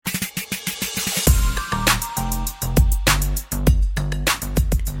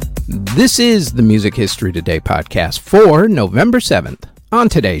This is the Music History Today podcast for November 7th. On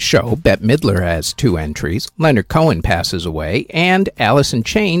today's show, Bette Midler has 2 entries, Leonard Cohen passes away, and Alice in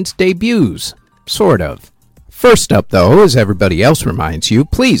Chains debuts. Sort of. First up, though, as everybody else reminds you,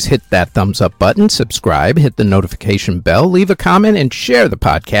 please hit that thumbs up button, subscribe, hit the notification bell, leave a comment, and share the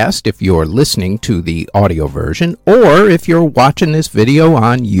podcast if you're listening to the audio version, or if you're watching this video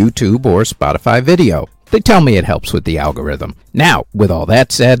on YouTube or Spotify video. They tell me it helps with the algorithm. Now, with all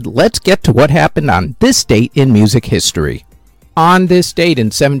that said, let's get to what happened on this date in music history. On this date in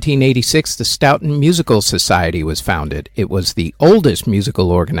 1786, the Stoughton Musical Society was founded. It was the oldest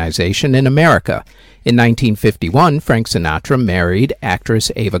musical organization in America. In 1951, Frank Sinatra married actress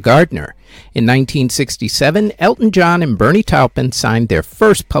Ava Gardner. In 1967, Elton John and Bernie Taupin signed their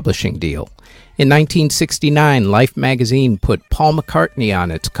first publishing deal. In 1969, Life magazine put Paul McCartney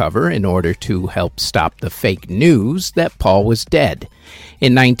on its cover in order to help stop the fake news that Paul was dead.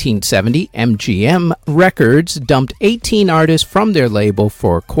 In 1970, MGM Records dumped 18 artists from their label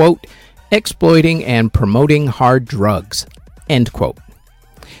for, quote, exploiting and promoting hard drugs, end quote.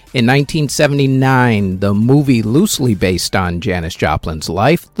 In 1979, the movie loosely based on Janis Joplin's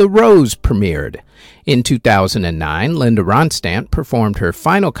life, The Rose, premiered. In 2009, Linda Ronstadt performed her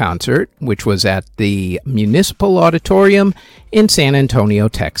final concert, which was at the Municipal Auditorium in San Antonio,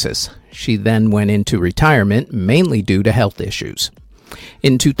 Texas. She then went into retirement, mainly due to health issues.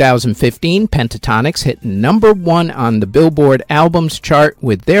 In 2015, Pentatonix hit number 1 on the Billboard Albums chart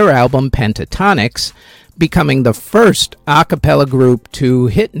with their album Pentatonix, becoming the first a cappella group to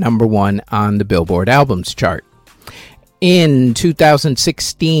hit number 1 on the Billboard Albums chart. In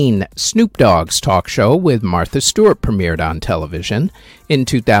 2016, Snoop Dogg's talk show with Martha Stewart premiered on television. In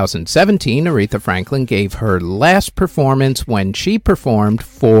 2017, Aretha Franklin gave her last performance when she performed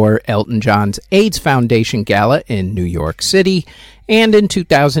for Elton John's AIDS Foundation Gala in New York City. And in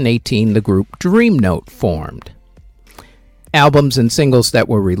 2018, the group Dream Note formed. Albums and singles that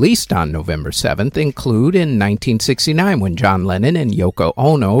were released on November 7th include in 1969 when John Lennon and Yoko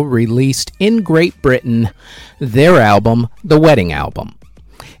Ono released in Great Britain their album, The Wedding Album.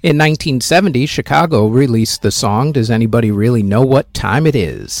 In 1970, Chicago released the song Does Anybody Really Know What Time It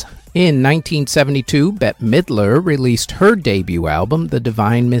Is? In 1972, Bette Midler released her debut album, The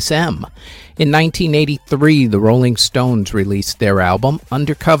Divine Miss M. In 1983, the Rolling Stones released their album,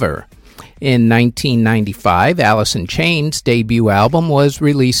 Undercover. In 1995, Alice in Chains' debut album was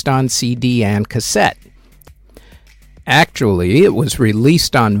released on CD and cassette. Actually, it was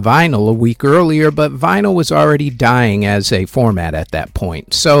released on vinyl a week earlier, but vinyl was already dying as a format at that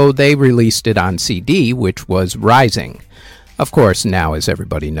point, so they released it on CD, which was rising. Of course, now, as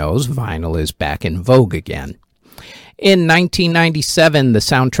everybody knows, vinyl is back in vogue again. In 1997, the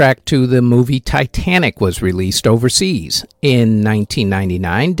soundtrack to the movie Titanic was released overseas. In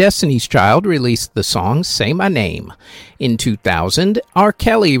 1999, Destiny's Child released the song Say My Name. In 2000, R.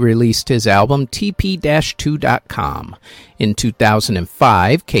 Kelly released his album TP-2.com. In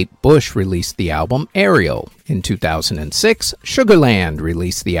 2005, Kate Bush released the album Ariel. In 2006, Sugarland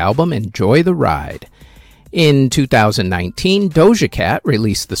released the album Enjoy the Ride. In 2019, Doja Cat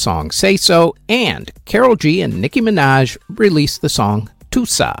released the song Say So, and Karol G and Nicki Minaj released the song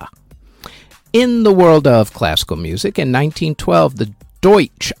Tusa. In the world of classical music, in 1912, the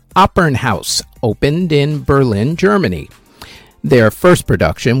Deutsche Opernhaus opened in Berlin, Germany. Their first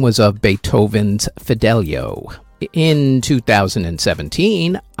production was of Beethoven's Fidelio. In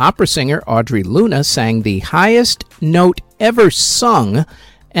 2017, opera singer Audrey Luna sang the highest note ever sung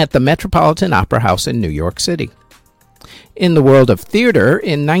at the Metropolitan Opera House in New York City. In the world of theater,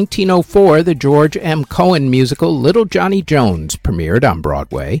 in 1904, the George M. Cohan musical Little Johnny Jones premiered on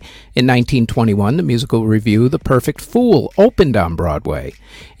Broadway. In 1921, the musical revue The Perfect Fool opened on Broadway.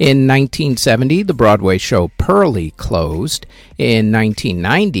 In 1970, the Broadway show Pearly closed. In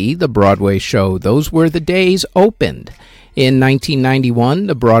 1990, the Broadway show Those Were the Days opened. In 1991,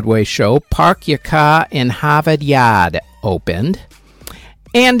 the Broadway show Park Yaka in Harvard Yard opened.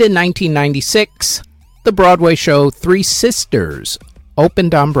 And in 1996, the Broadway show Three Sisters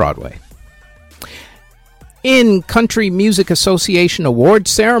opened on Broadway. In Country Music Association award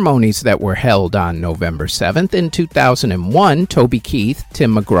ceremonies that were held on November 7th, in 2001, Toby Keith,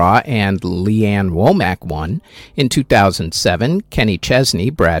 Tim McGraw, and Leanne Womack won. In 2007, Kenny Chesney,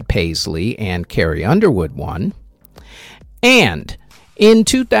 Brad Paisley, and Carrie Underwood won. And in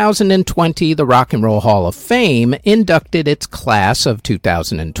 2020, the Rock and Roll Hall of Fame inducted its class of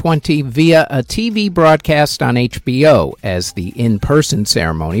 2020 via a TV broadcast on HBO, as the in-person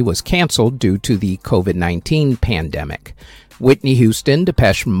ceremony was canceled due to the COVID-19 pandemic. Whitney Houston,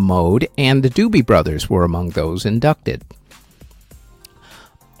 Depeche Mode, and the Doobie Brothers were among those inducted.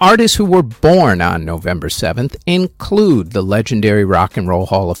 Artists who were born on November 7th include the legendary Rock and Roll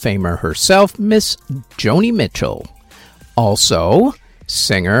Hall of Famer herself, Miss Joni Mitchell. Also,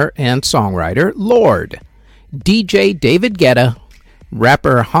 singer and songwriter Lorde, DJ David Guetta,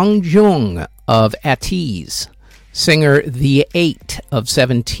 rapper Hung Jung of At Ease, singer The Eight of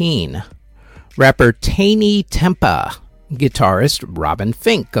 17, rapper Tiny Tempa, guitarist Robin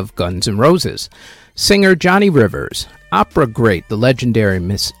Fink of Guns N' Roses, singer Johnny Rivers, opera great the legendary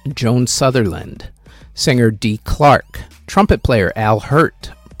Miss Joan Sutherland, singer Dee Clark, trumpet player Al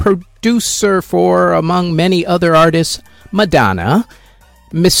Hirt, producer for, among many other artists, Madonna,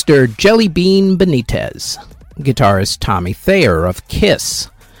 Mr. Jellybean Benitez, guitarist Tommy Thayer of Kiss,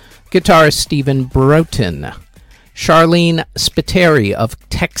 guitarist Stephen Broughton, Charlene Spiteri of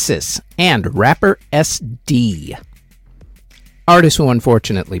Texas, and rapper SD. Artists who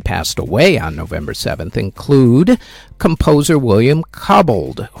unfortunately passed away on November 7th include composer William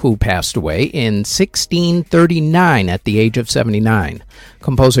Cobbold, who passed away in 1639 at the age of 79.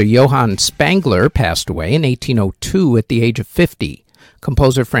 Composer Johann Spangler passed away in 1802 at the age of 50.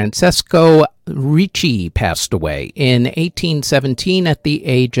 Composer Francesco Ricci passed away in 1817 at the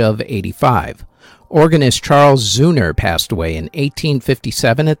age of 85. Organist Charles Zuner passed away in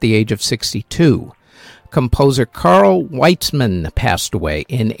 1857 at the age of 62. Composer Carl Weitzman passed away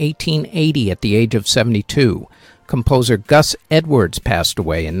in 1880 at the age of 72. Composer Gus Edwards passed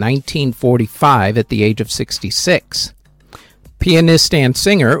away in 1945 at the age of 66. Pianist and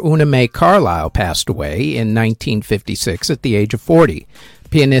singer Una Mae Carlisle passed away in 1956 at the age of 40.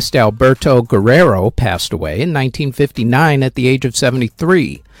 Pianist Alberto Guerrero passed away in 1959 at the age of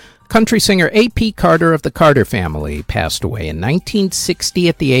 73. Country singer A.P. Carter of the Carter Family passed away in 1960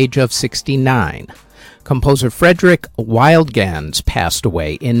 at the age of 69. Composer Frederick Wildgans passed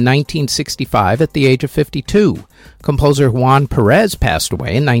away in 1965 at the age of 52. Composer Juan Perez passed away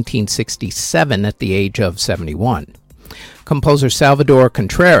in 1967 at the age of 71. Composer Salvador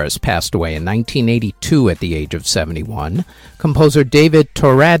Contreras passed away in 1982 at the age of 71. Composer David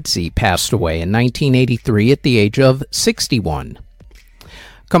Toradzi passed away in 1983 at the age of 61.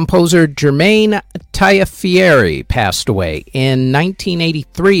 Composer Germaine Tailleferri passed away in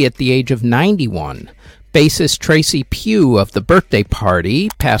 1983 at the age of 91. Bassist Tracy Pugh of The Birthday Party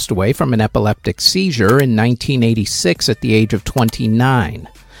passed away from an epileptic seizure in 1986 at the age of 29.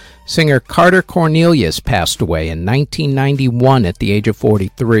 Singer Carter Cornelius passed away in 1991 at the age of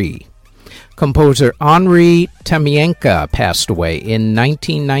 43. Composer Henri Tamienka passed away in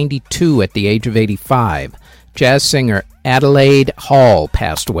 1992 at the age of 85. Jazz singer Adelaide Hall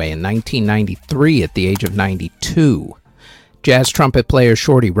passed away in 1993 at the age of 92. Jazz trumpet player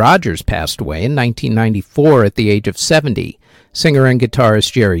Shorty Rogers passed away in 1994 at the age of 70. Singer and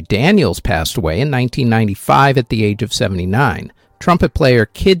guitarist Jerry Daniels passed away in 1995 at the age of 79. Trumpet player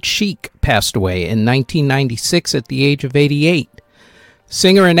Kid Chic passed away in 1996 at the age of 88.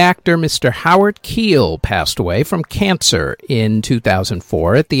 Singer and actor Mr. Howard Keel passed away from cancer in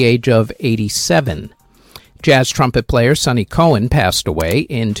 2004 at the age of 87. Jazz trumpet player Sonny Cohen passed away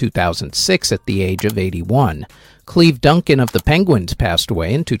in 2006 at the age of 81. Cleve Duncan of the Penguins passed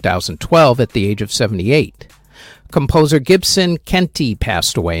away in 2012 at the age of 78. Composer Gibson Kenty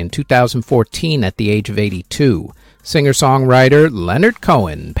passed away in 2014 at the age of 82. Singer-songwriter Leonard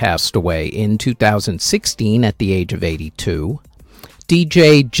Cohen passed away in 2016 at the age of 82.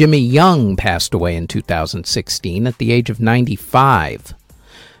 DJ Jimmy Young passed away in 2016 at the age of 95.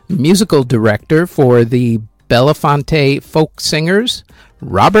 Musical director for the Belafonte Folk Singers,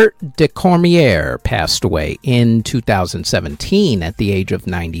 Robert DeCormier, passed away in 2017 at the age of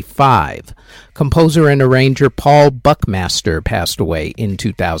 95. Composer and arranger Paul Buckmaster passed away in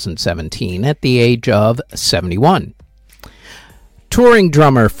 2017 at the age of 71. Touring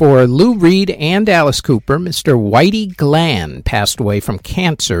drummer for Lou Reed and Alice Cooper, Mr. Whitey Glenn, passed away from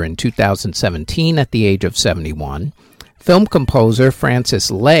cancer in 2017 at the age of 71. Film composer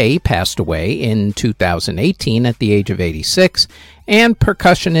Francis Lay passed away in 2018 at the age of 86, and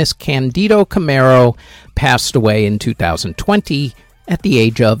percussionist Candido Camero passed away in 2020 at the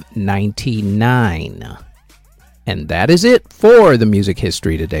age of 99. And that is it for the Music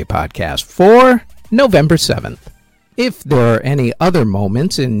History Today podcast for November 7th. If there are any other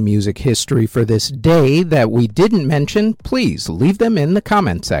moments in music history for this day that we didn't mention, please leave them in the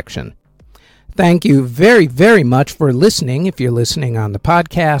comment section. Thank you very, very much for listening if you're listening on the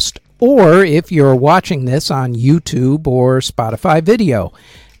podcast, or if you're watching this on YouTube or Spotify video.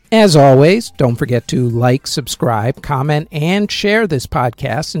 As always, don't forget to like, subscribe, comment, and share this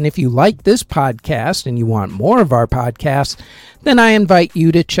podcast. And if you like this podcast and you want more of our podcasts, then I invite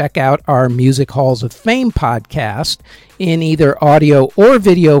you to check out our Music Halls of Fame podcast in either audio or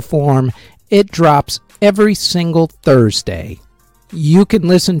video form. It drops every single Thursday. You can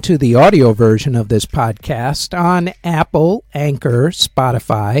listen to the audio version of this podcast on Apple, Anchor,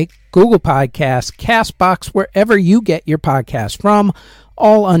 Spotify, Google Podcasts, CastBox, wherever you get your podcast from,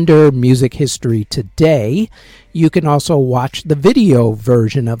 all under Music History Today. You can also watch the video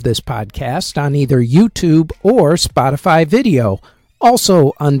version of this podcast on either YouTube or Spotify Video,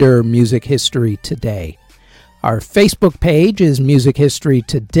 also under Music History Today. Our Facebook page is Music History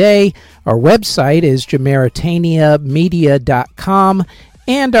Today. Our website is JamaritaniaMedia.com.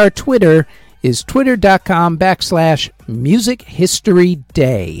 And our Twitter is twitter.com/Music History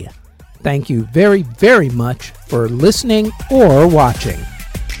Day. Thank you very, very much for listening or watching.